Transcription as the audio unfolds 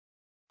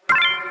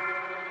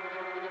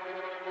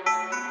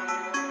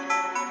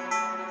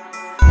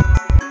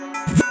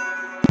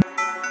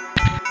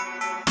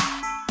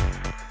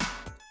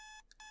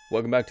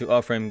Welcome back to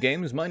Off-Frame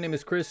Games. My name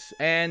is Chris,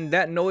 and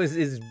that noise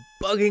is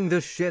bugging the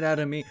shit out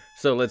of me.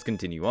 So let's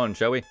continue on,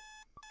 shall we?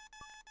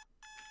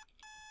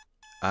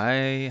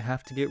 I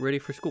have to get ready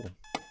for school.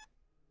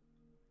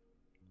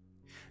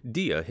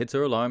 Dia hits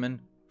her alarm and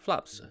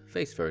flops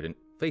face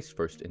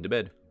first into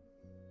bed.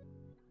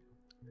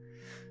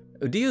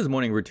 Dia's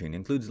morning routine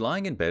includes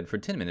lying in bed for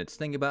 10 minutes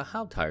thinking about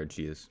how tired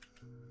she is.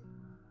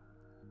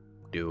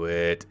 Do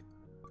it.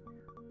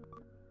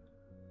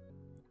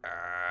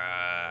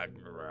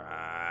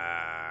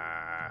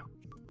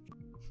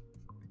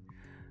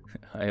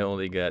 I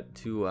only got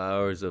 2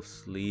 hours of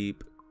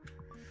sleep.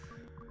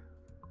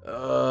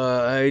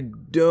 I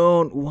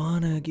don't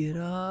want to get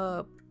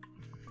up.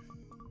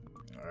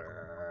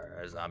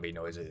 Zombie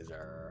noises.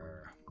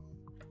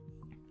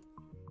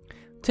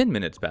 10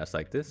 minutes pass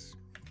like this.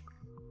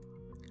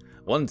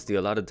 Once the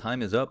allotted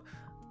time is up,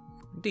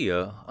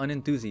 Dia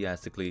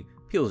unenthusiastically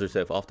peels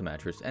herself off the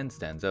mattress and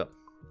stands up.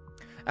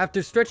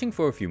 After stretching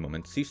for a few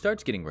moments, she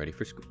starts getting ready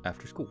for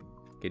school.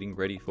 Getting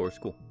ready for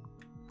school.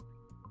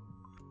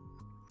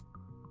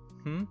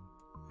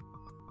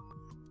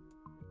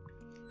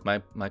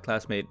 My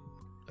classmate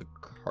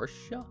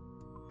Akarsha?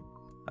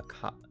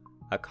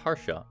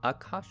 Akarsha.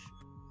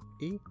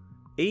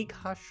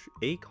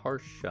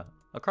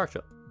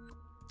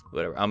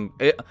 Whatever.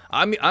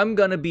 I'm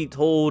gonna be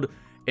told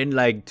in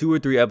like 2 or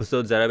 3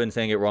 episodes that I've been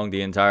saying it wrong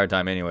the entire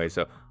time anyway,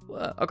 so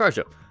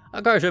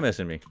Akarsha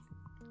missing me.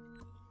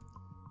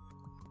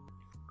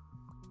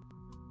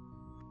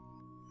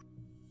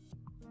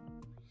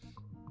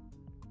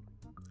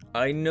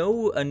 I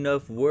know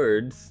enough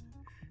words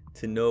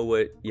to know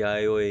what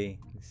Yayoi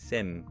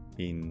Sem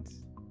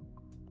means.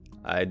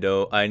 I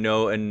don't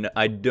know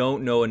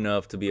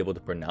enough to be able to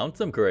pronounce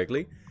them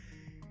correctly.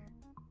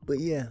 But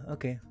yeah,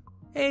 okay.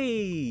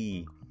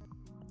 Hey,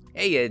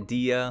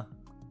 Dia.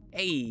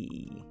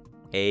 Hey,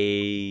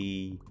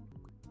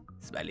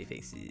 smiley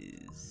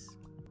faces.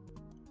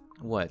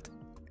 What?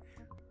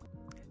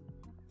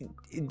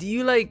 Do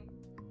you like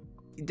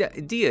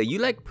Dia? You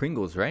like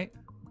Pringles, right?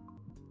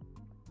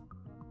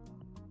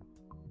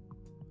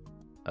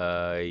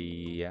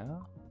 Yeah?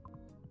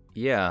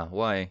 Yeah,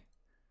 why?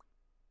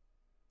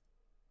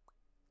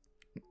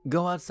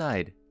 Go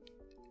outside.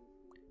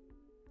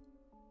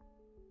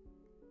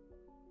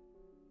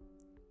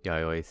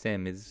 Yayoi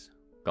Sim is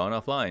gone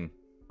offline.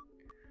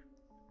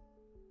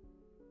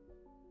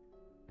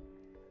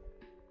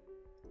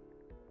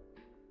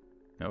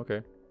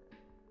 Okay.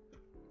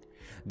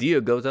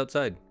 Dia goes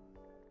outside.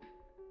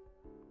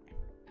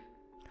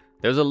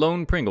 There's a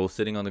lone Pringle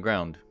sitting on the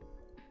ground.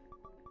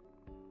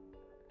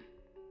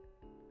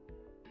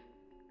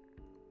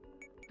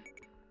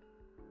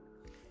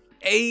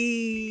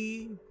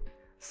 Hey,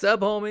 sup,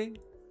 homie?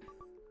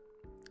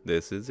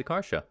 This is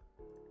Akarsha.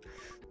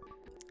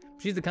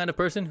 She's the kind of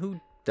person who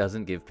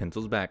doesn't give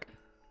pencils back.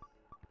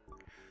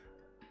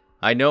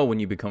 I know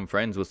when you become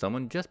friends with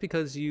someone just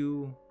because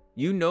you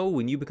know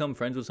when you become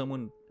friends with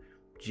someone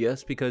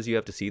just because you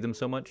have to see them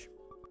so much.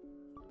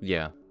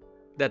 Yeah,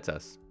 that's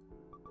us.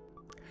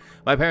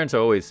 My parents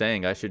are always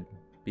saying I should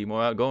be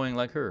more outgoing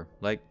like her.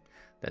 Like,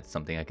 that's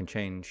something I can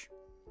change.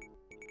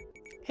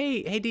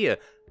 Hey, Dia.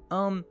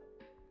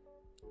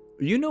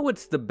 You know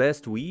what's the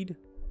best weed?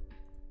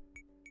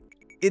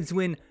 It's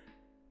when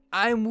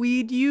I'm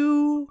weed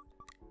you.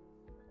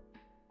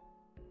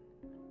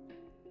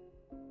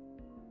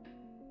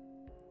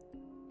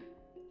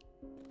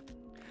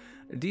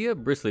 Dia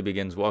briskly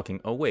begins walking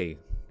away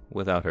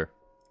without her.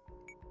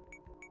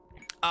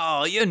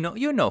 Oh, you're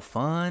no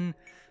fun.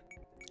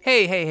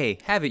 Hey,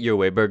 have it your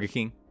way, Burger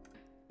King.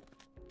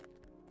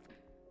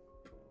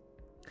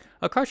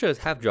 Akarsha is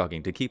half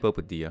jogging to keep up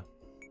with Dia.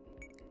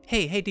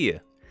 Hey,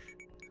 Dia.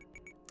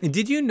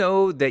 Did you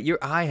know that your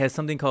eye has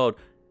something called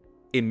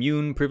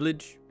immune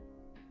privilege?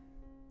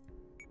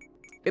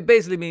 It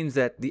basically means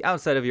that the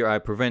outside of your eye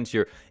prevents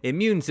your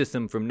immune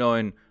system from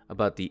knowing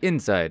about the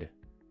inside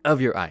of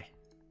your eye.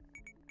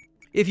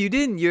 If you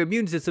didn't, your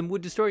immune system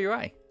would destroy your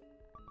eye.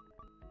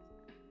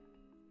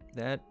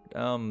 That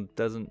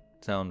doesn't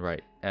sound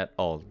right at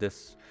all.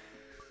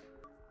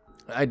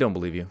 I don't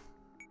believe you.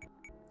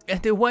 And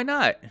then why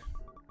not?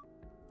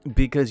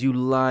 Because you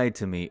lie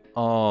to me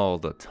all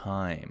the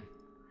time.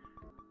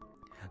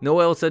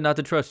 Noelle said not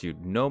to trust you,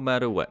 no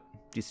matter what.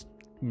 Just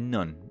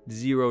none.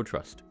 Zero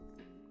trust.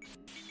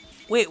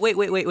 Wait.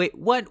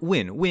 What?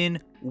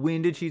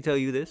 When did she tell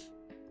you this?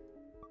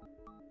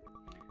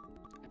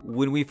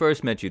 When we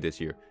first met you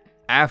this year,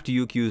 after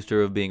you accused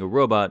her of being a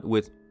robot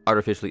with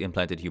artificially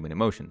implanted human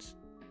emotions.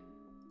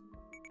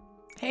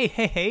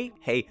 Hey.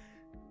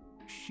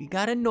 She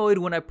got annoyed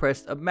when I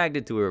pressed a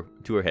magnet to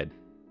her head.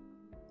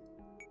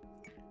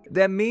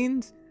 That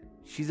means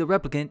she's a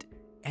replicant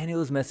and it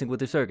was messing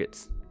with her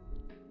circuits.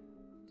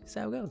 That's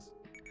how it goes.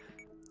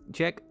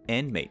 Check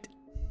and mate.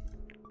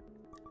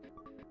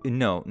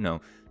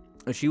 No.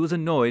 She was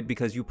annoyed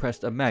because you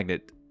pressed a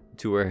magnet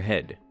to her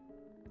head.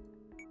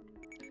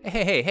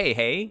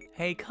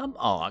 Hey, come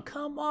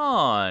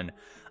on.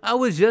 I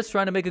was just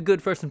trying to make a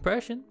good first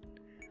impression.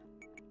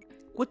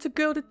 What's a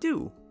girl to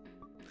do?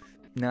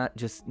 Not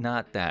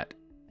that.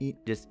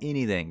 Just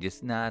anything,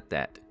 just not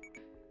that.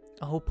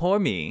 Oh, poor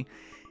me.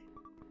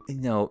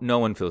 No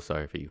one feels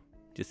sorry for you.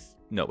 Just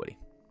nobody.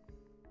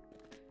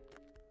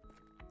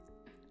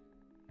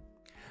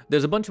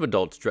 There's a bunch of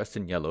adults dressed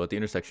in yellow at the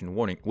intersection,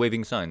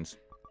 waving signs.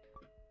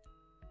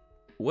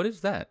 What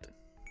is that?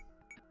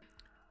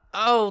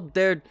 Oh,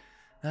 they're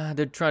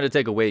trying to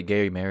take away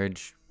gay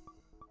marriage.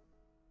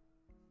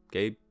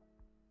 Gay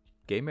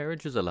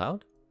marriage is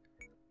allowed?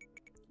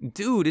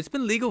 Dude, it's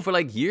been legal for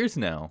like years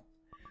now.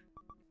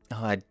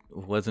 Oh, I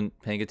wasn't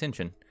paying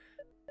attention.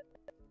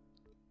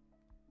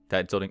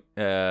 That's holding.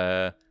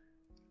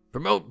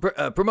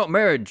 Promote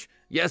marriage.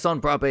 Yes on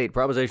Prop 8.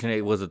 Proposition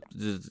 8 was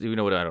you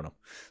know what? I don't know.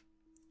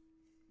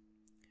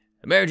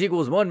 Marriage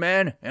equals one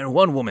man and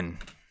one woman.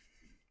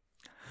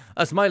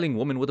 A smiling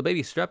woman with a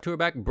baby strapped to her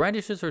back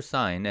brandishes her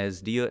sign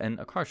as Dia and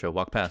Akarsha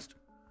walk past.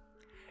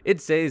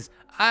 It says,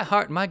 "I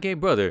heart my gay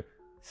brother.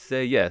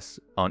 Say yes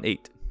on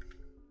 8."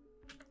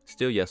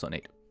 Still yes on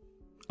 8.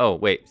 Oh,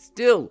 wait.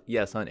 Still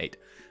yes on 8.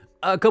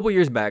 A couple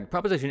years back,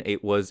 Proposition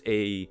 8 was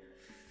a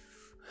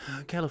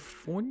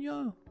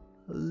California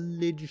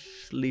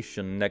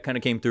legislation that kind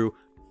of came through.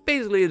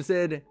 Basically, it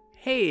said,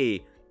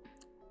 hey,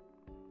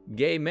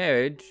 gay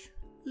marriage,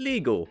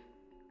 legal.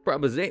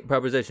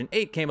 Proposition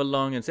 8 came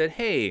along and said,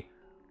 hey,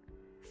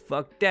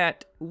 fuck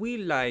that, we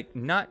like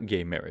not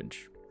gay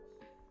marriage.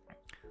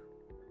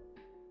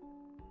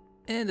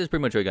 And that's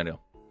pretty much where I gotta go.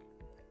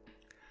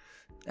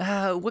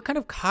 What kind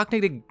of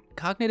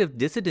cognitive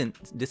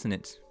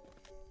dissonance?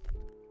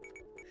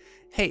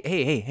 Hey,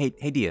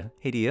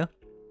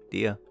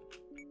 Dia.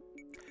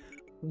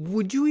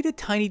 Would you eat a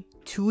tiny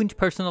 2-inch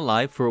person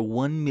alive for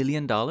 $1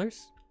 million?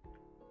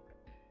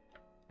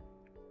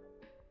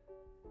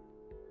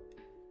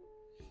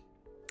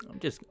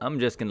 I'm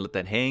just gonna let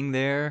that hang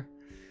there.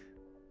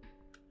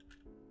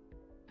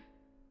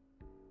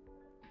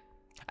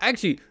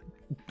 Actually,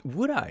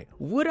 would I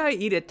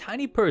eat a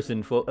tiny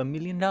person for $1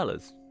 million?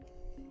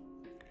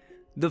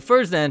 The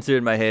first answer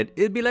in my head,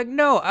 it'd be like,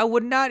 no, I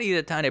would not eat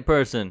a tiny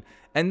person.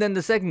 And then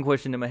the second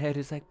question in my head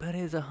is like, but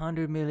it's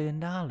 $100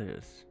 million.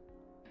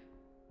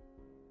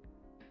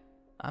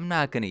 I'm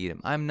not gonna eat him.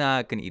 I'm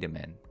not gonna eat him,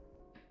 man.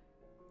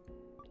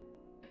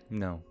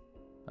 No.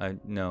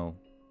 No.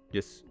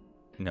 Just,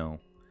 no.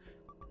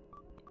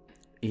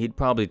 He'd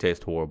probably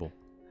taste horrible.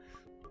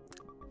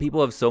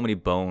 People have so many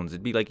bones.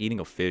 It'd be like eating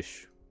a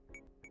fish.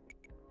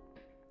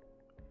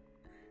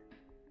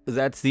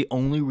 That's the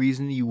only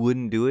reason you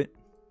wouldn't do it?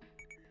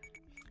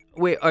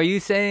 Wait, are you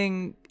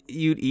saying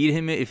you'd eat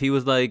him if he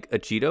was like a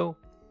Cheeto?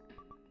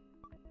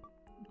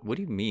 What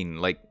do you mean?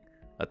 Like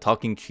a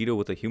talking Cheeto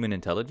with a human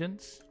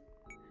intelligence?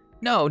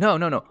 No.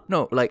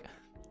 Like,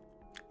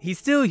 he's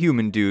still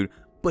human, dude,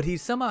 but he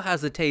somehow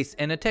has a taste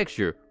and a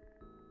texture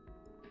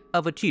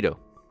of a Cheeto.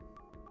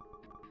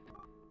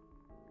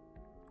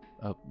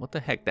 What the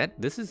heck?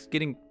 This is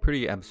getting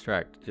pretty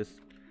abstract.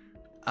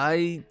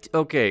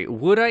 Okay,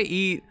 would I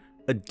eat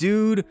a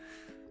dude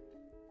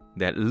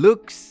that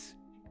looks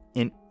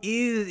and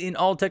is in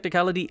all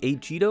technicality a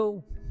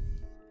Cheeto?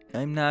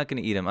 I'm not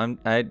gonna eat him.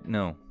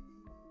 No.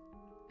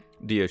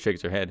 Dia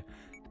shakes her head.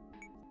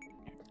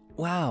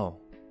 Wow.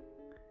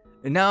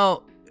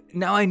 Now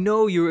I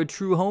know you're a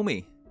true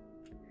homie.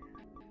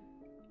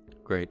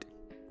 Great.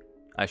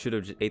 I should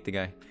have just ate the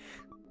guy.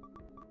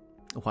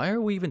 Why are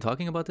we even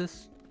talking about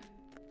this?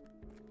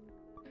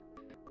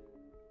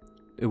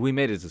 We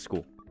made it to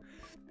school.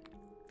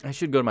 I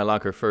should go to my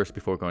locker first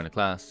before going to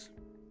class.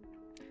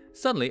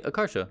 Suddenly,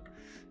 Akarsha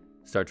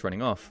starts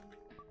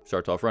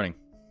off running.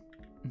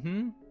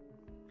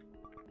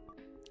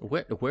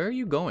 Where are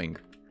you going?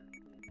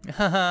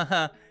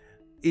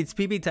 It's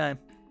PB time.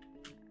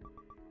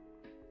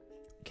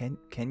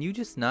 Can you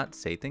just not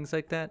say things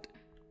like that?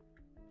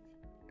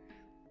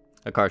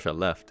 Akarsha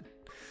left.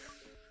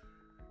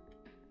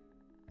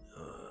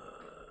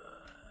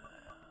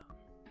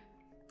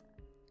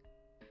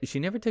 She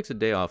never takes a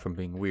day off from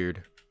being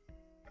weird.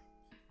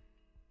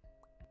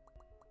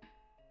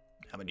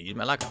 I'm gonna use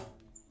my locker.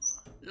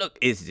 Look,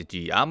 it's the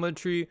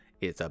geometry.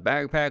 It's a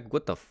backpack.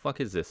 What the fuck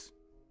is this?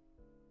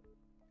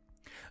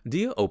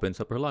 Dia opens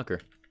up her locker.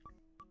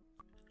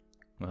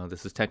 Well,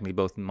 this is technically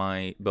both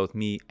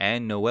me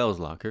and Noelle's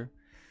locker.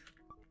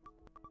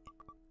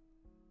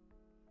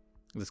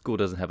 The school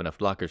doesn't have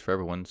enough lockers for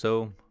everyone,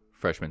 so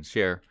freshmen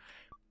share.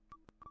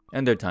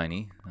 And they're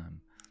tiny.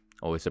 I'm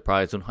always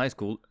surprised when high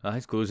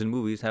schoolers in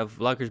movies have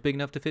lockers big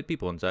enough to fit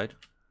people inside.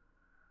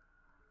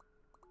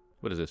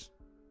 What is this?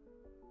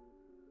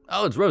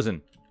 Oh, it's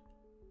Rosen.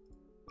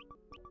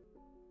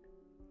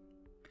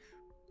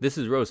 This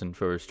is Rosen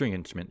for string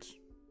instruments.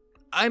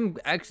 I'm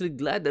actually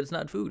glad that it's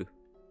not food.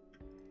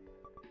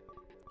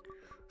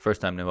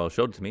 First time Noelle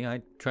showed it to me,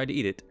 I tried to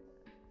eat it.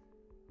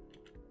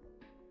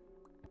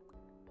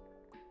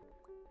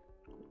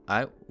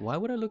 Why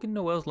would I look in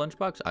Noelle's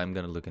lunchbox? I'm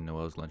gonna look in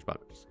Noelle's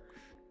lunchbox.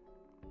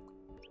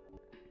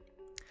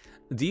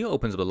 Dia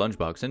opens up the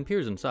lunchbox and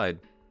peers inside.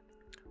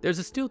 There's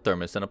a steel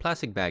thermos and a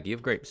plastic baggie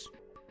of grapes.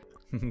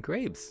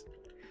 Grapes.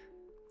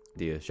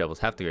 Dia shovels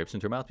half the grapes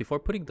into her mouth before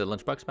putting the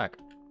lunchbox back.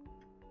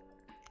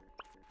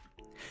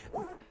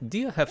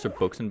 Dia hefts her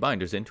books and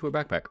binders into her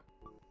backpack.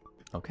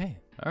 Okay,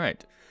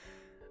 alright.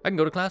 I can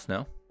go to class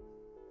now.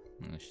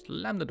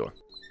 Slam the door.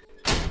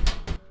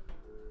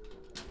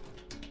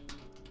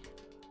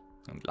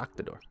 And lock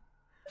the door.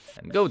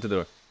 And go to the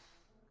door.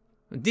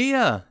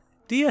 Dia!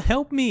 Dia,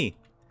 help me!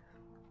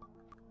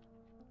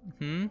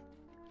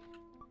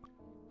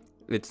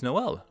 It's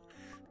Noelle.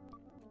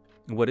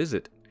 What is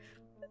it?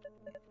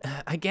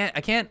 I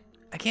can't.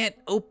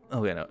 Oh,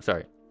 yeah, no,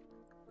 sorry.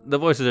 The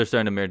voices are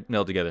starting to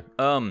meld together.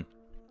 I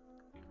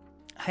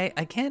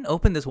can't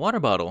open this water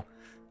bottle.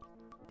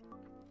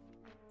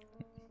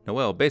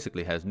 Noelle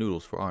basically has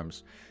noodles for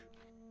arms.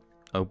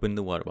 Open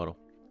the water bottle.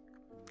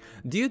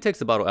 Dia takes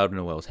the bottle out of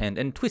Noelle's hand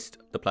and twists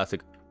the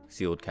plastic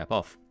sealed cap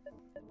off.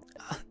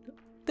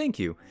 Thank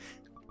you.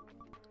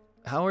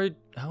 How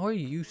are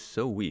you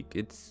so weak?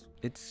 It's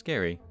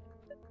scary.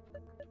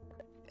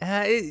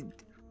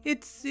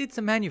 It's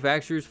a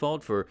manufacturer's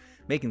fault for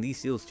making these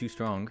seals too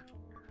strong.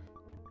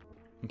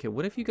 Okay,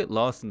 what if you get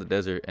lost in the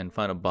desert and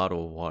find a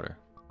bottle of water?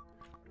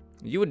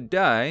 You would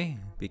die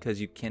because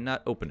you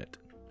cannot open it.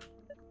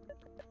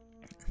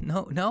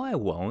 No, I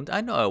won't.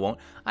 I know I won't.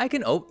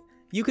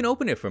 You can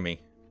open it for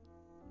me.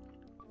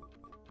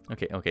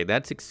 Okay,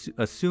 that's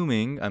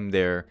assuming I'm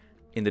there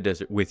in the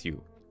desert with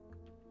you.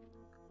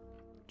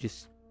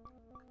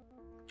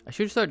 I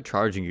should start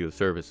charging you a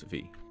service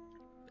fee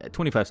at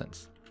 25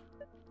 cents.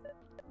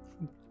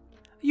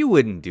 You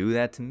wouldn't do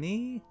that to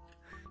me.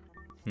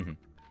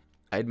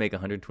 I'd make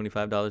 $125.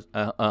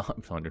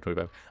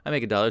 $125. I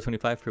make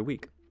 $1.25 per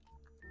week.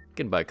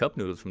 Can buy cup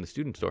noodles from the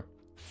student store.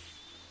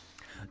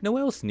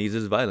 Noelle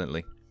sneezes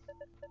violently.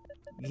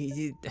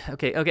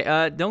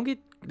 Okay. Don't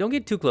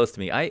get too close to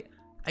me. I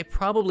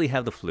probably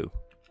have the flu.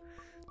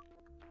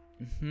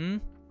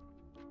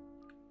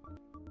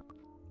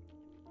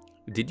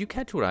 Did you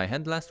catch what I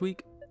had last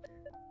week?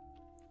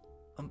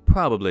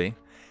 Probably.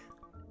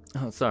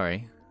 Oh,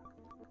 sorry.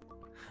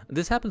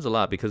 This happens a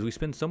lot because we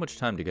spend so much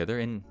time together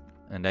and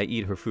I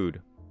eat her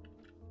food.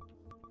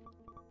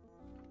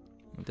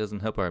 It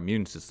doesn't help our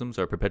immune systems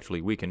are perpetually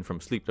weakened from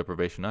sleep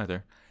deprivation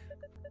either.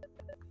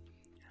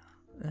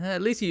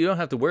 At least you don't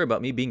have to worry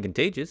about me being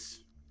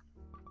contagious.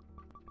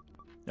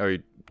 Are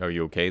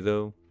you okay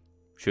though?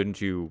 Shouldn't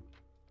you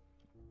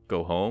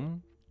go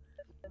home?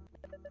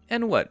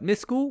 And what, miss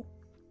school?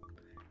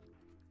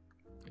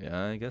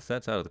 Yeah, I guess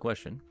that's out of the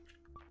question.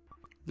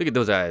 Look at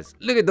those eyes.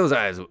 Look at those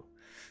eyes.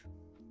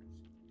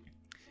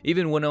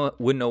 Even when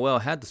Noelle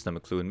had the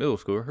stomach flu in middle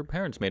school, her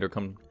parents made her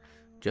come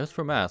just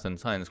for math and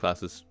science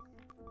classes.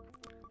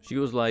 She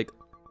was like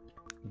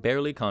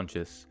barely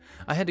conscious.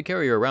 I had to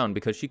carry her around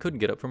because she couldn't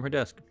get up from her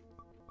desk.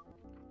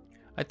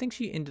 I think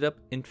she ended up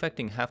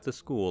infecting half the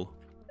school.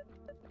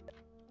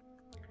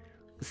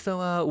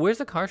 So, where's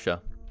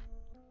Akarsha?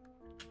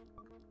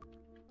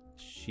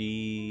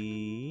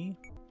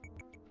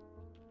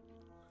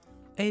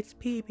 It's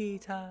pee-pee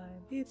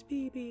time. It's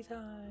pee-pee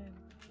time.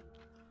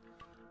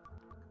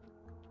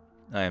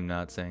 I am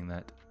not saying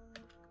that.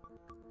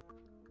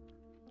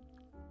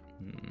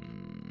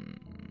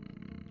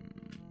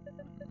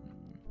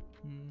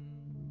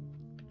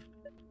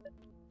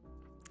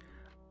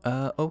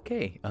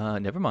 Okay.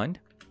 Never mind.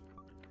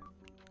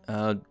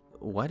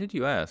 Why did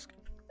you ask?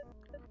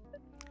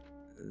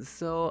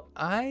 So,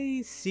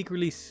 I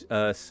secretly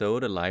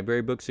sewed a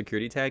library book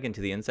security tag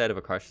into the inside of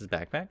Akarsha's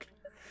backpack.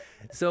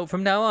 So,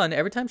 from now on,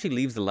 every time she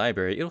leaves the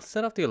library, it'll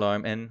set off the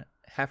alarm and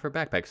have her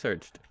backpack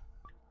searched.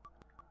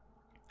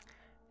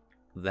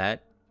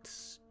 That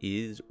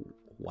is...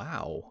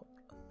 wow.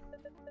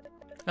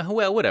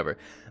 Well, whatever.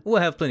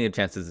 We'll have plenty of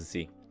chances to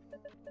see.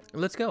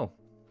 Let's go.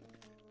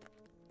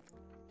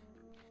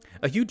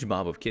 A huge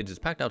mob of kids is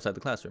packed outside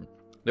the classroom.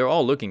 They're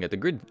all looking at the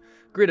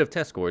grid of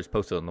test scores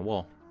posted on the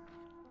wall.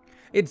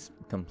 It's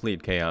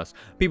complete chaos.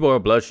 People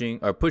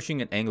are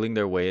pushing and angling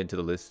their way into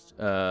the list,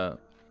 to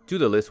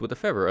the list with a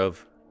fervor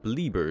of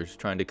believers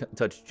trying to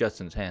touch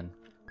Justin's hand.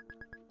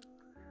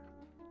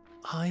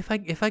 Oh, if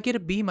I get a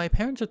B, my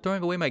parents are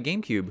throwing away my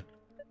GameCube.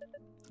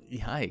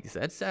 Yikes,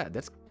 that's sad.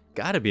 That's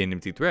gotta be an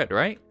empty threat,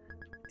 right?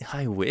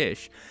 I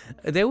wish.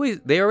 They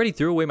already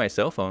threw away my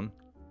cell phone.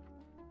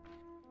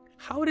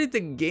 How did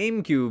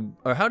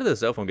the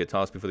cell phone get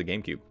tossed before the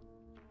GameCube?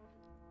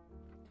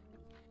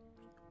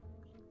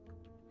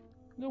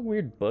 No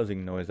weird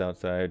buzzing noise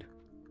outside.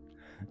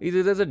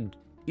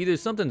 Either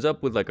something's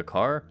up with like a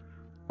car,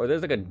 or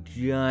there's like a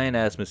giant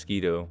ass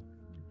mosquito.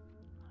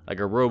 Like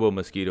a robo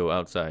mosquito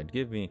outside.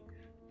 Give me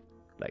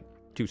like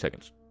 2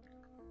 seconds.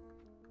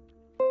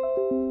 I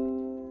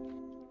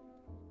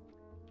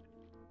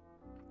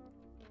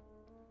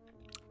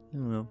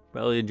don't know.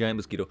 Probably a giant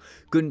mosquito.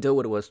 Couldn't tell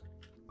what it was.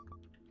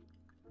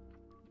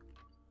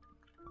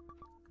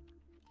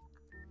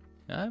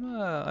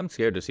 I'm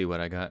scared to see what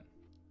I got.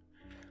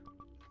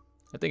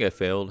 I think I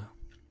failed.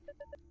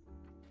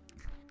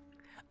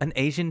 An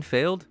Asian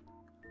failed?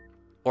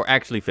 Or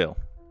actually fail?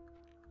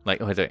 Like,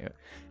 wait a second.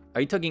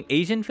 Are you talking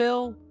Asian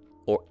fail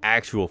or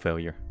actual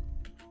failure?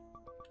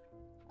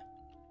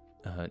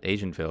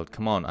 Asian failed.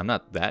 Come on, I'm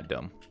not that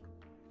dumb.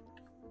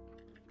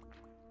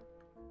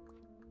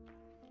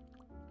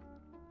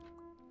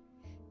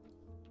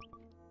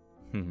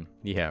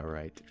 Yeah,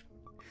 right.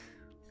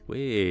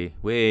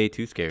 Way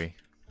too scary.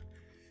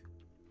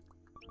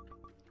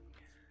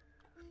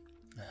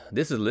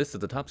 This is a list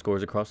of the top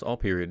scores across all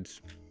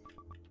periods.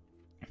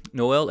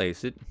 Noelle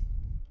aced it.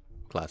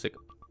 Classic.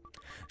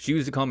 She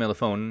used to call me on the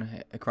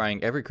phone,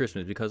 crying every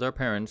Christmas because our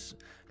parents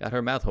got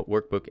her math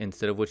workbook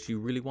instead of what she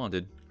really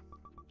wanted.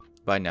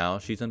 By now,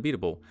 she's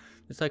unbeatable.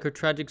 It's like her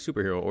tragic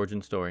superhero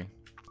origin story.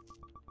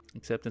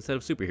 Except instead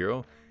of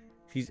superhero,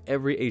 she's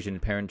every Asian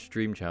parent's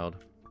dream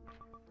child.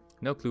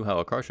 No clue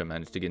how Akarsha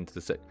managed to get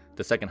into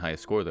the second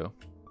highest score, though.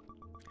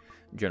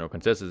 General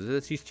consensus is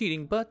that she's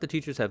cheating, but the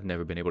teachers have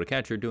never been able to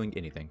catch her doing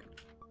anything.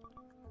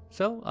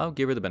 So, I'll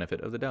give her the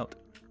benefit of the doubt.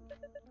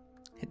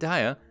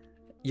 Hidaya,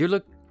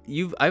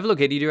 I've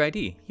located your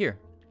ID. Here.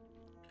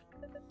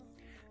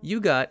 You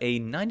got a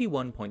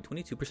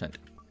 91.22%.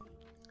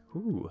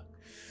 Ooh.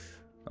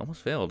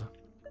 Almost failed.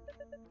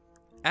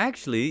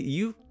 Actually,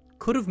 you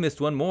could have missed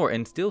one more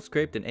and still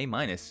scraped an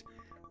A-.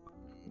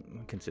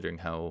 Considering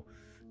how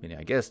many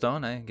I guessed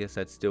on, I guess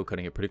that's still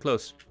cutting it pretty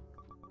close.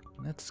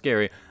 That's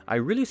scary. I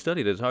really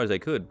studied as hard as I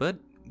could, but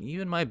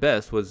even my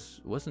best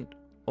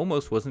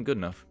almost wasn't good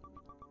enough.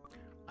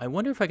 I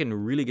wonder if I can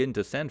really get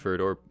into Stanford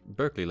or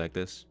Berkeley like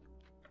this.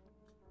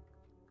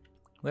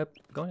 Well,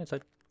 going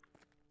inside.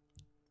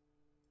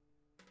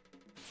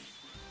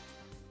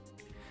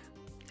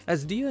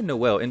 As Dia and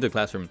Noelle enter the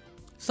classroom,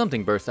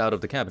 something bursts out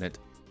of the cabinet.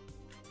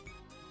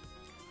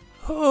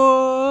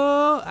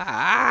 Oh,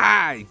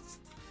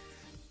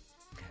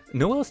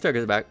 Noelle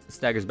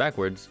staggers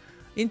backwards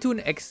into an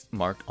X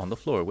marked on the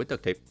floor with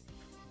duct tape.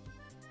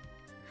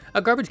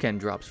 A garbage can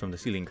drops from the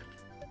ceiling.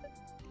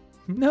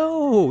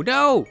 No!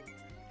 Noelle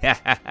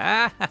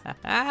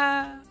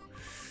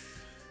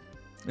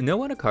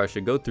and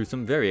Akarsha go through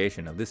some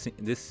variation of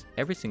this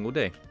every single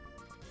day.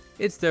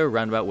 It's their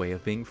roundabout way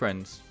of being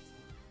friends.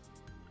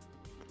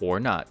 Or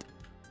not.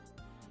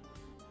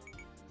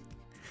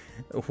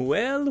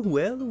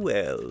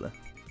 Well.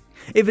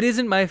 If it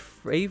isn't my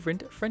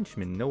favorite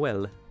Frenchman,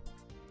 Noelle.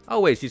 Oh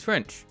wait, she's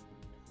French.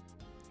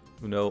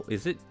 No,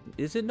 is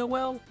it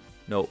Noelle?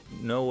 No,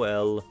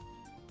 Noelle.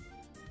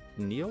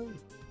 Niole?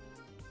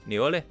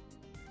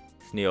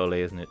 It's Niole,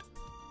 isn't it?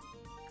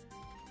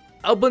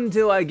 Up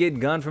until I get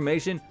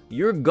confirmation,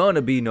 you're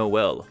gonna be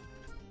Noelle.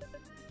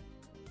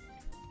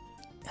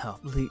 Oh,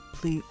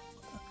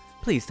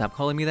 please stop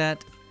calling me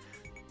that.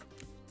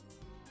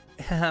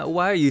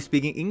 Why are you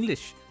speaking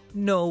English,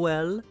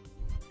 Noelle?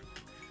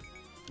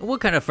 What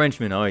kind of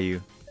Frenchman are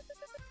you?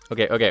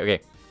 Okay.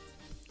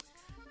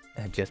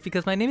 Just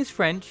because my name is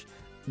French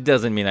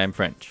doesn't mean I'm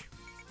French.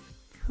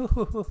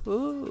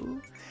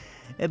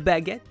 A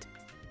baguette.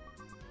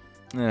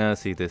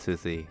 See, this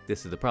is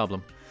the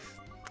problem.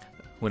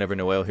 Whenever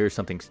Noelle hears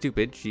something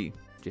stupid, she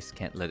just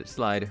can't let it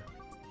slide.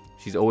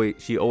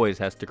 She always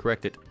has to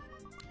correct it.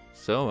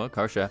 So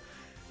Akarsha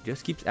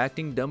just keeps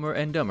acting dumber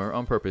and dumber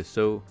on purpose,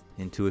 so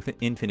into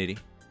infinity.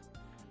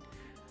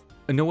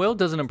 Noelle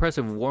does an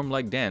impressive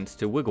worm-like dance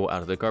to wiggle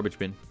out of the garbage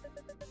bin.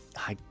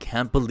 I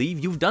can't believe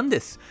you've done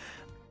this!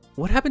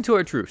 What happened to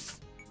our truce?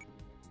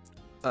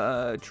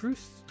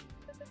 Truce?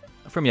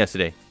 From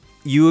yesterday.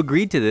 You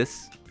agreed to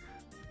this.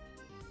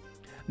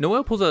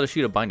 Noelle pulls out a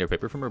sheet of binder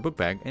paper from her book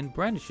bag and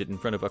brandishes it in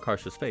front of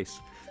Akarsha's face.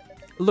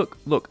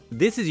 Look,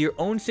 this is your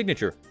own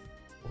signature.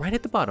 Right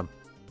at the bottom.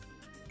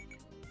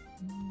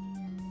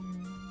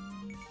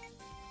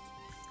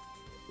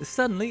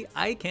 Suddenly,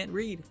 I can't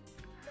read.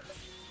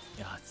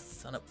 Ah,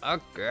 son of a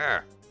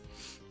girl.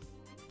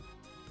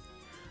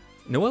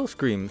 Noelle's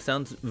scream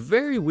sounds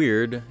very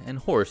weird and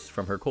hoarse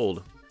from her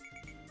cold.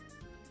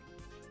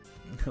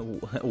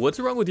 What's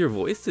wrong with your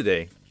voice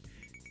today?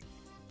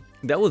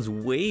 That was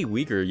way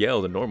weaker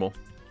yell than normal.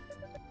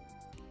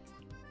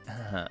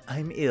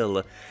 I'm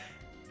ill.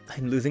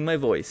 I'm losing my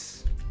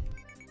voice.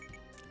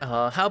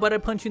 How about I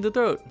punch you in the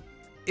throat?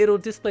 It'll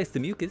displace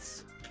the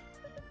mucus.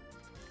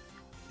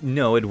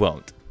 No, it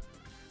won't.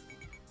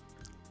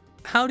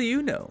 How do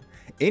you know?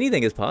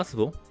 Anything is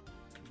possible.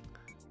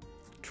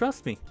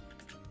 Trust me.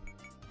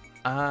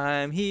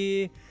 I'm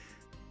here.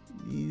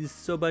 I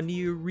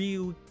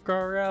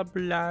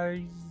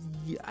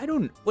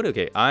don't. What?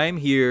 Okay. I'm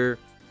here.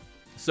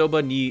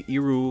 Soba ni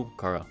iru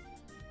kara.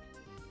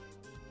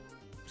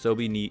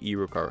 Sobi ni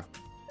iru kara.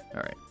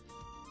 All right.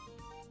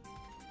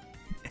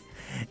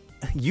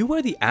 You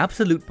are the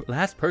absolute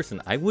last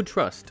person I would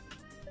trust.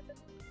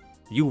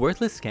 You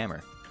worthless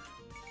scammer.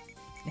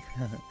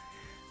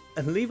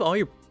 Leave all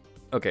your...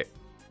 Okay.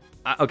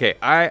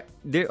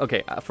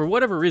 For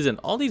whatever reason,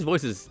 all these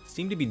voices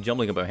seem to be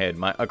jumbling in my head.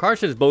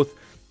 Akarsha is both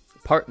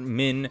part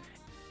Min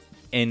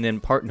and then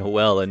part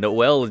Noelle. And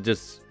Noelle is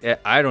just...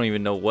 I don't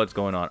even know what's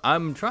going on.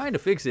 I'm trying to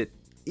fix it.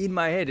 In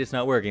my head, it's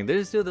not working.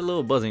 There's still the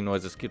little buzzing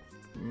noise that's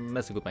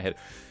messing with my head.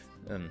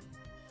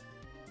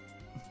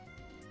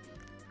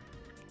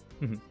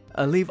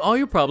 Leave all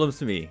your problems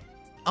to me.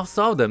 I'll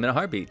solve them in a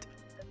heartbeat.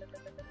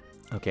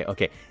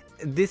 Okay.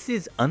 This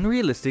is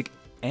unrealistic,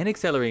 and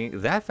accelerating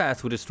that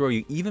fast will destroy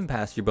you even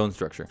past your bone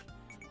structure.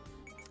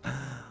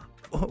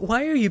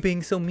 Why are you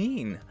being so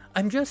mean?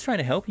 I'm just trying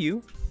to help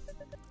you.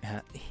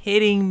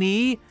 Hitting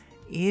me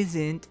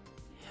isn't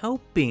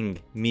helping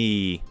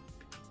me.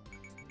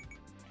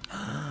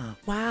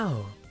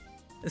 Wow.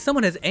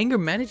 Someone has anger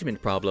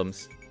management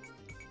problems.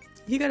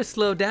 You gotta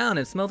slow down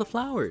and smell the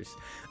flowers.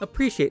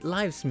 Appreciate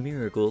life's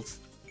miracles.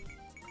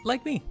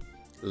 Like me.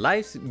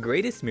 Life's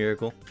greatest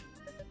miracle.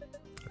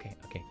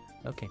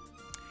 Okay.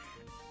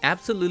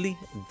 Absolutely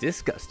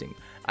disgusting.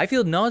 I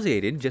feel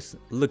nauseated just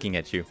looking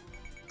at you.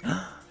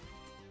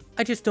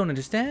 I just don't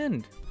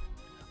understand.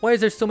 Why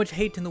is there so much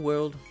hate in the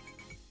world?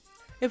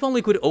 If only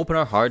we could open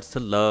our hearts to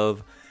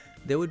love,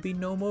 there would be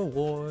no more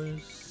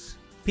wars.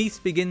 Peace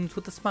begins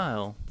with a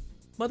smile.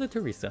 Mother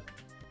Teresa.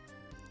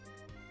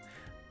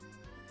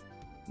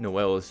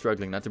 Noelle is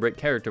struggling not to break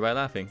character by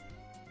laughing.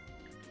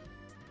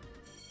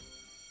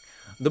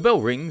 The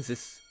bell rings.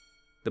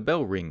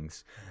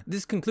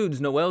 This concludes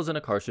Noelle's and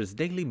Akarsha's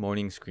daily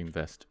morning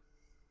screamfest.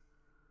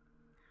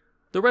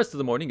 The rest of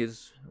the morning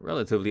is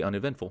relatively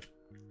uneventful.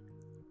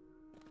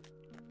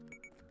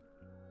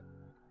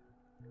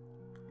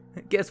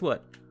 Guess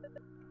what?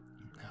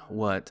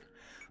 What?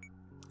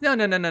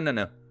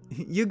 No.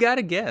 You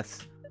gotta guess.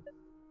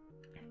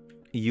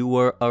 You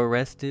were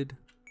arrested?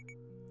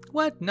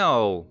 What?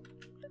 No.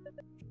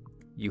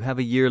 You have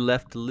a year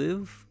left to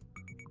live?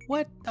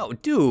 What? Oh,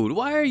 dude,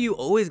 why are you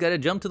always gotta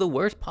jump to the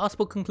worst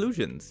possible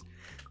conclusions?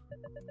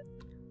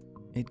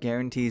 It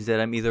guarantees that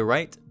I'm either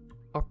right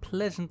or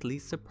pleasantly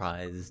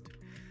surprised.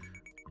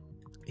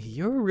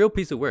 You're a real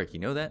piece of work, you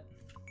know that?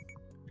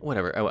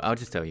 Whatever, I'll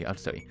just tell you.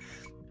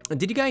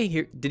 Did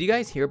you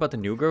guys hear about the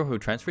new girl who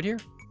transferred here?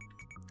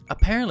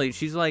 Apparently,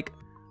 she's like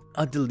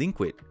a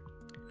delinquent.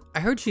 I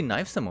heard she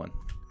knifed someone.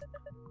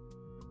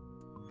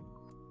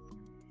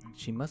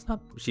 She must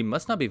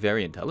not be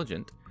very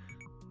intelligent.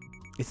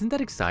 Isn't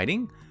that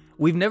exciting?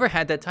 We've never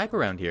had that type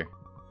around here.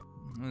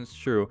 That's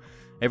true.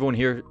 Everyone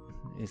here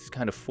is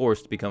kind of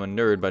forced to become a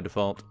nerd by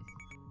default.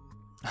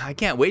 I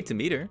can't wait to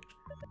meet her.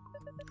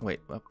 Wait,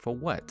 for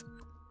what?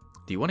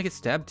 Do you want to get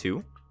stabbed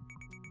too?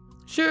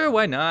 Sure,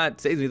 why not?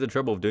 Saves me the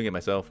trouble of doing it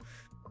myself.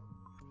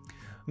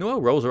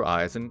 Noelle rolls her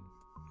eyes and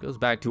goes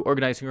back to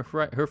organizing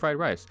her fried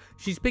rice.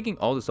 She's picking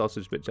all the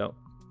sausage bits out,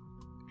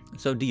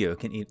 so Dia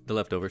can eat the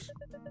leftovers.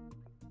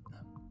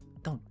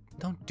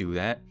 Don't do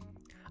that.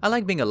 I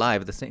like being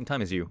alive at the same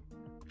time as you.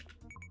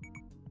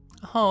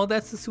 Oh,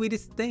 that's the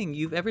sweetest thing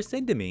you've ever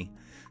said to me.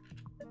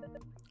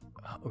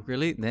 Oh,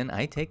 really? Then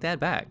I take that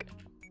back.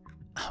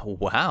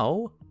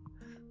 Wow.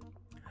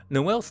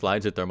 Noelle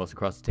slides her thermos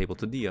across the table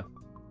to Dia.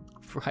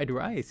 Fried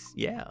rice,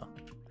 yeah.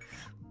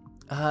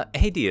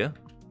 Hey Dia.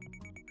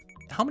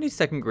 How many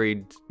second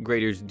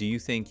graders do you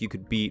think you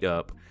could beat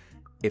up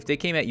if they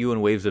came at you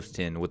in waves of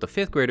 10 with a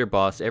 5th grader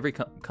boss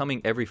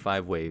coming every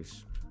 5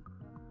 waves?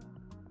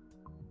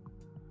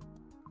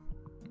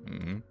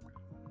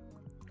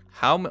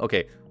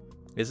 Okay,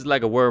 this is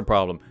like a word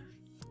problem.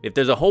 If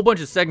there's a whole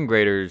bunch of second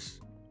graders,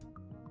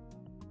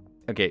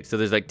 okay, so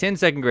there's like 10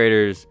 second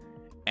graders,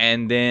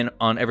 and then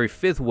on every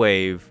 5th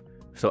wave,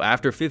 so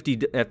after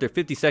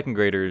 50 second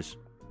graders,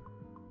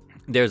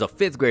 there's a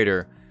 5th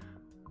grader.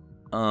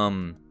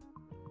 So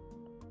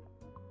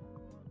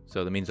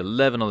that means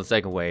 11 on the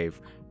second wave.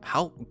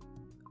 How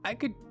I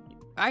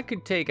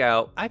could take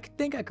out.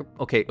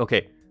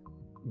 Okay.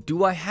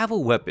 Do I have a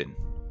weapon?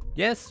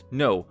 Yes?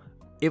 No.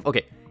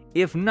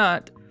 If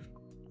not,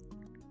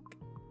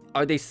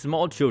 are they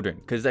small children?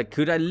 Because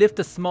could I lift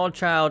a small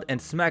child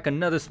and smack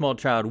another small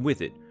child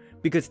with it?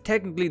 Because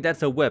technically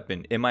that's a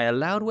weapon. Am I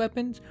allowed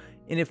weapons?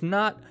 And if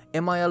not,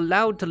 am I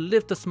allowed to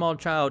lift a small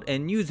child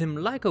and use him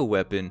like a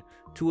weapon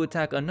to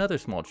attack another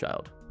small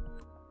child?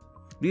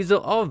 These are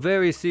all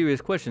very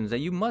serious questions that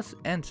you must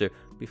answer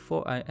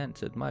before I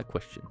answered my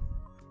question.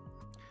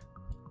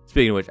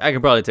 Speaking of which, I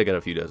can probably take out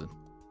a few dozen.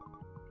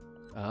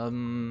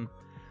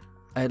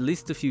 At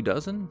least a few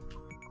dozen?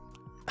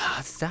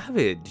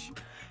 Savage.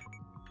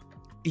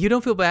 You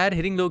don't feel bad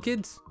hitting little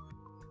kids?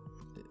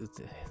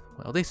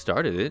 Well, they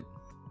started it.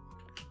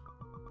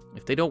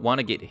 If they don't want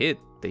to get hit,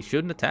 they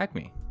shouldn't attack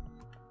me.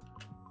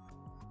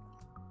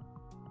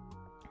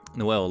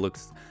 Noelle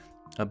looks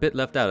a bit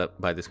left out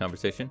by this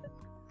conversation.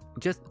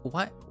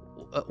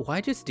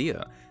 Why just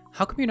Dia?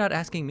 How come you're not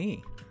asking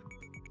me?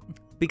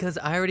 Because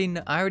I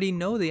already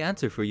know the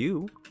answer for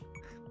you.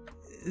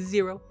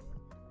 0.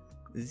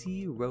 It's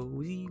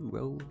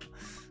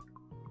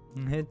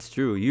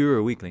true, you're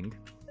a weakling.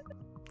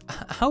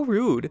 How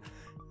rude.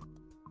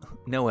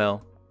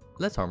 Noelle,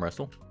 let's arm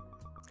wrestle.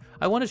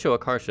 I want to show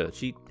Akarsha.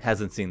 She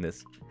hasn't seen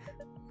this.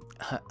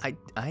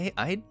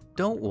 I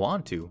don't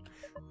want to.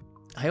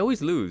 I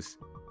always lose.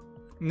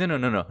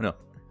 No.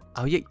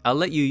 I'll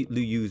let you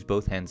use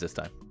both hands this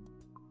time.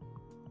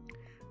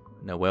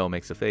 Noelle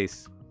makes a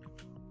face.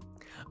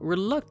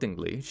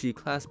 Reluctantly, she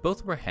clasps both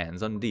of her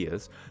hands on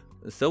Dia's,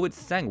 so it's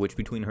sandwiched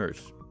between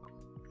hers.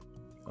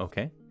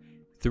 Okay.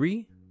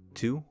 3,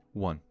 2,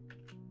 1.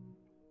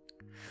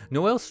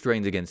 Noelle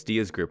strains against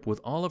Dia's grip with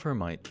all of her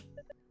might.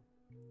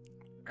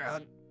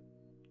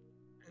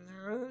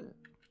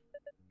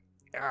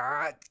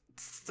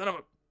 Son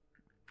of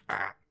a...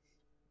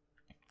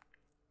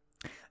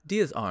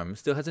 Dia's arm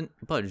still hasn't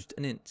budged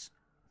an inch.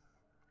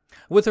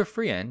 With her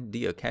free hand,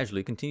 Dia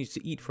casually continues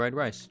to eat fried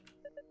rice.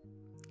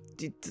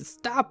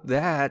 Stop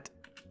that!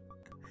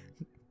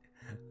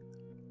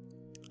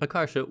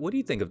 Akarsha, what do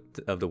you think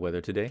of the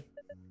weather today?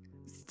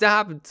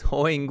 Stop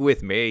toying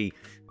with me!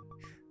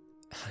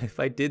 If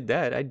I did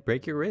that, I'd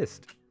break your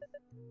wrist.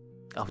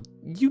 Oh,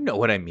 you know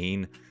what I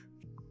mean.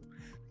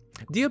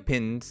 Dia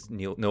pins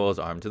Noel's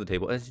arm to the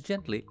table as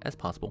gently as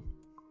possible.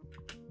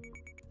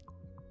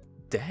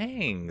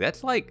 Dang,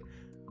 that's like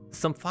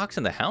some Fox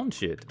and the Hound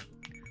shit.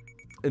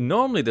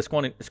 Normally the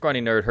scrawny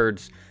nerd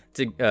herds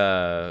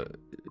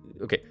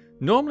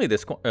Normally the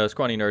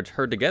scrawny nerds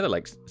herd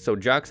together so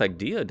jocks like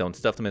Dia don't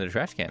stuff them in the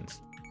trash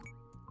cans.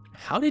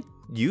 How did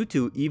you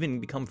two even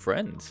become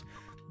friends?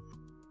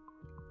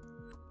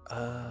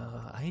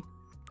 I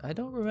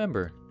don't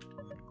remember.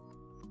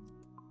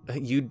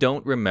 You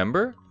don't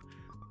remember?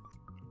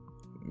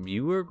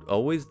 You were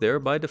always there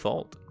by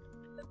default.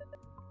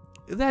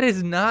 That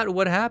is not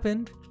what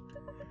happened.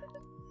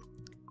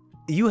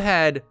 You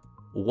had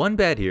one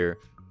bed here,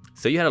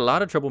 so you had a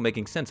lot of trouble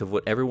making sense of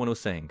what everyone was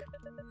saying.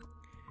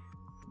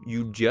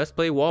 You just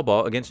play wall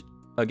ball against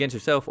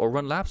yourself or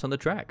run laps on the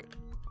track.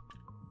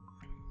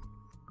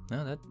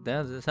 No,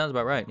 that sounds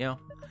about right, yeah.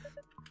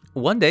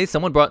 One day,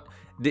 someone brought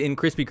in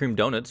Krispy Kreme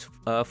donuts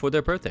for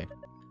their birthday.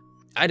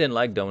 I didn't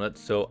like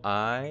donuts, so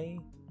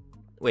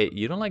Wait,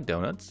 you don't like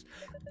donuts?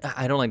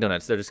 I don't like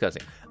donuts, they're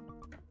disgusting.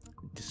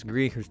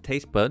 Disagree, her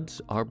taste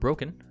buds are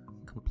broken.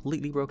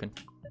 Completely broken.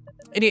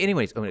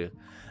 Anyways,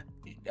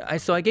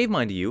 so I gave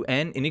mine to you,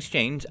 and in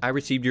exchange, I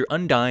received your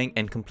undying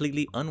and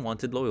completely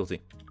unwanted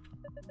loyalty.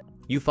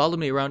 You followed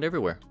me around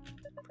everywhere.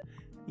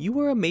 You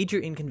were a major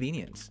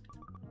inconvenience.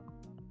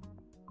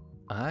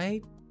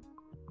 I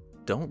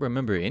don't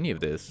remember any of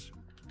this.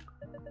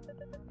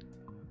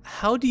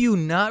 How do you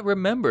not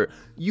remember?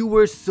 You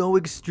were so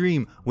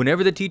extreme.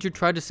 Whenever the teacher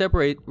tried to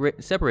separate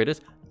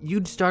us,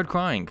 you'd start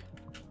crying.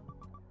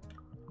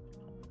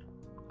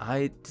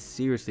 I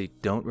seriously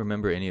don't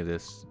remember any of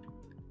this.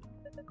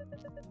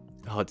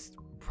 Oh, it's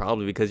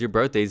probably because your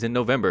birthday's in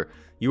November.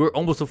 You were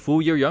almost a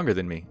full year younger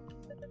than me.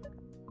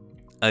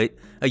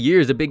 A year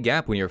is a big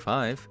gap when you're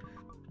 5.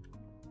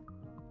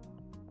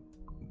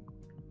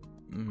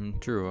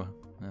 True.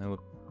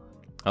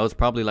 I was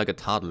probably like a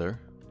toddler.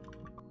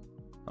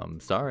 I'm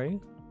sorry.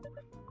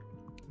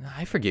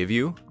 I forgive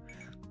you.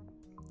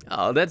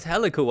 Oh, that's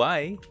hella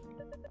kawaii.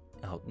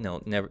 Oh,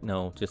 no,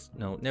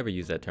 never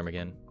use that term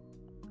again.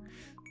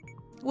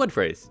 What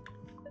phrase?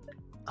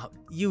 Oh,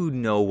 you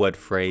know what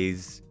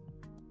phrase.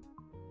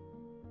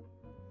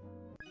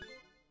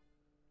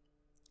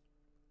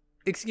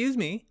 Excuse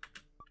me?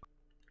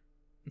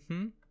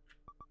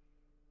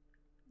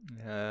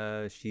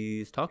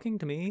 She's talking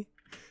to me.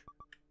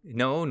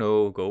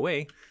 No, go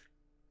away.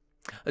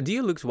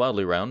 Dia looks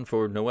wildly around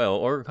for Noelle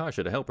or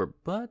Kasha to help her,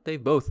 but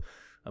they've both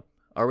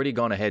already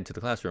gone ahead to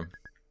the classroom.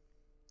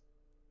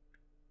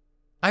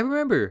 I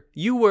remember,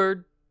 you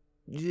were...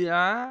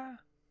 Yeah?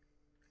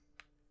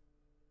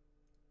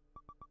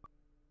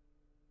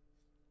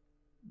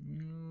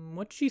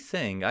 What's she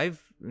saying?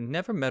 I've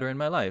never met her in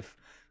my life.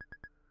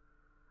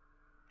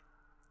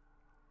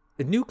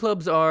 The new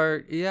clubs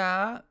are...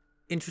 Yeah?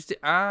 Interested...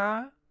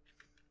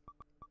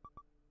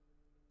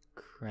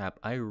 Crap,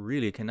 I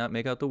really cannot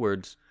make out the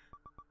words.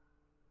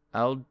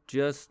 I'll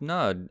just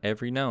nod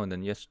every now and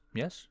then. Yes,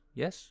 yes,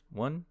 yes.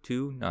 1,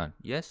 2, nod.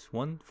 Yes,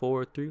 1,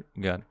 4, 3.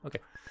 Got it. Okay.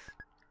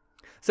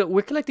 So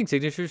we're collecting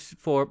signatures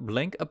for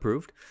blank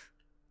approved.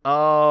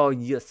 Oh,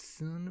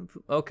 yes.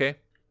 Okay.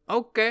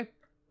 Okay.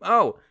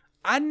 Oh,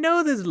 I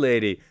know this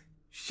lady.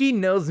 She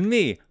knows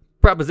me.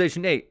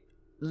 Proposition 8.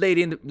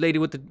 Lady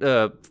with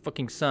the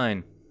fucking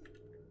sign.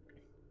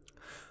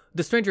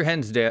 The stranger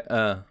hands Dia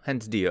a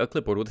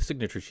clipboard with a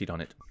signature sheet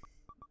on it.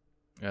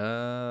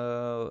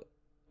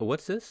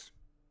 What's this?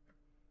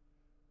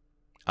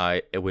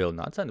 I will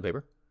not sign the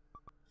paper.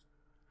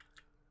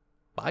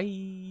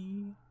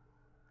 Bye.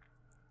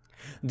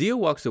 Dia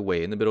walks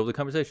away in the middle of the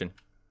conversation.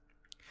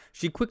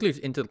 She quickly is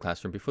into the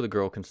classroom before the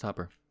girl can stop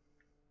her.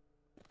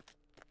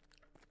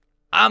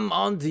 I'm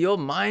onto your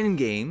mind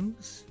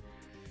games.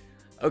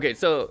 Okay,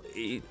 so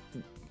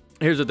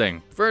here's the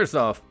thing. First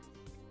off,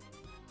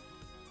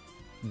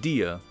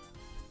 Dia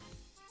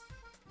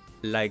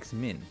likes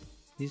Min.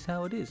 This is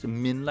how it is.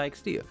 Min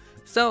likes Dia.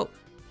 So,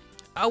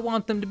 I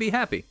want them to be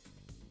happy.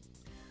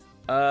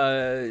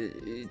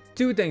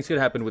 2 things could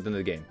happen within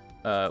the game.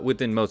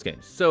 Within most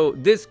games. So,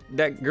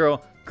 that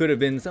girl could have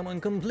been someone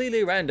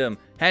completely random,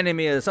 handing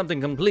me something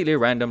completely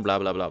random, blah,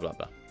 blah, blah, blah,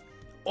 blah.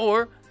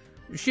 Or,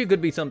 she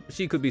could be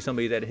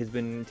somebody that has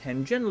been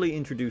tangentially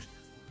introduced,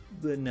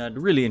 but not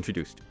really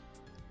introduced.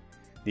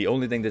 The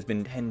only thing that's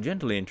been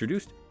tangentially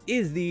introduced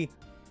is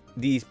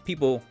these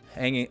people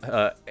handing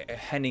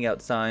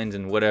out signs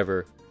and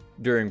whatever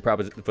during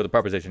for the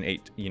Proposition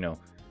 8,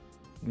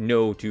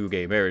 no to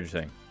gay marriage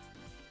thing.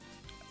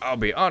 I'll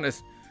be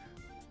honest,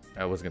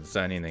 I wasn't going to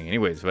sign anything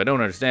anyways. If I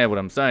don't understand what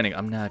I'm signing,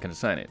 I'm not going to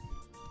sign it.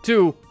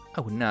 2,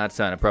 I would not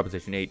sign a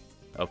Proposition 8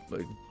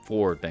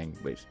 4 thing.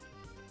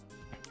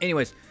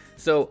 Anyways,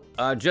 So,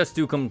 just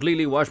to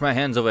completely wash my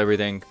hands of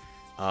everything,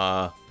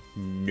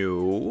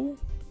 no.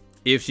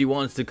 If she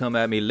wants to come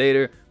at me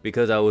later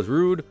because I was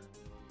rude,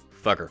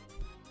 fuck her.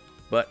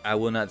 But I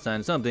will not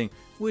sign something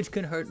which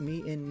can hurt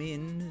me and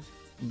Min's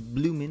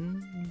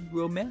bloomin'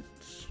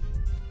 romance.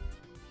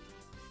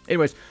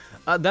 Anyways,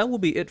 that will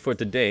be it for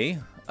today.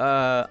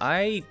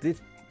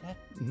 That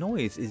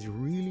noise is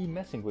really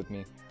messing with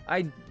me.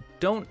 I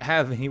don't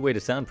have any way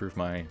to soundproof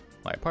my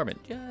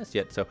apartment just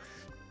yet, so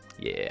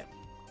yeah.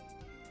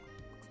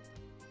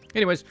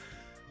 Anyways,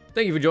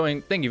 thank you for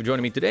joining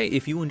me today.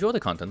 If you enjoy the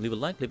content, leave a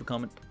like, leave a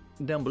comment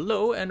down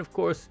below, and of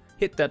course,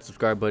 hit that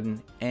subscribe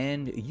button,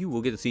 and you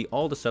will get to see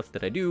all the stuff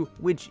that I do,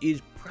 which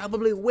is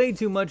probably way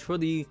too much for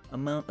the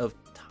amount of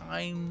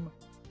time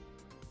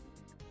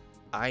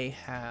I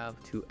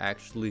have to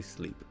actually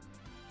sleep.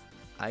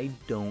 I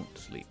don't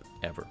sleep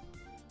ever.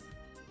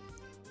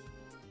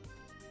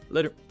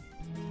 Later.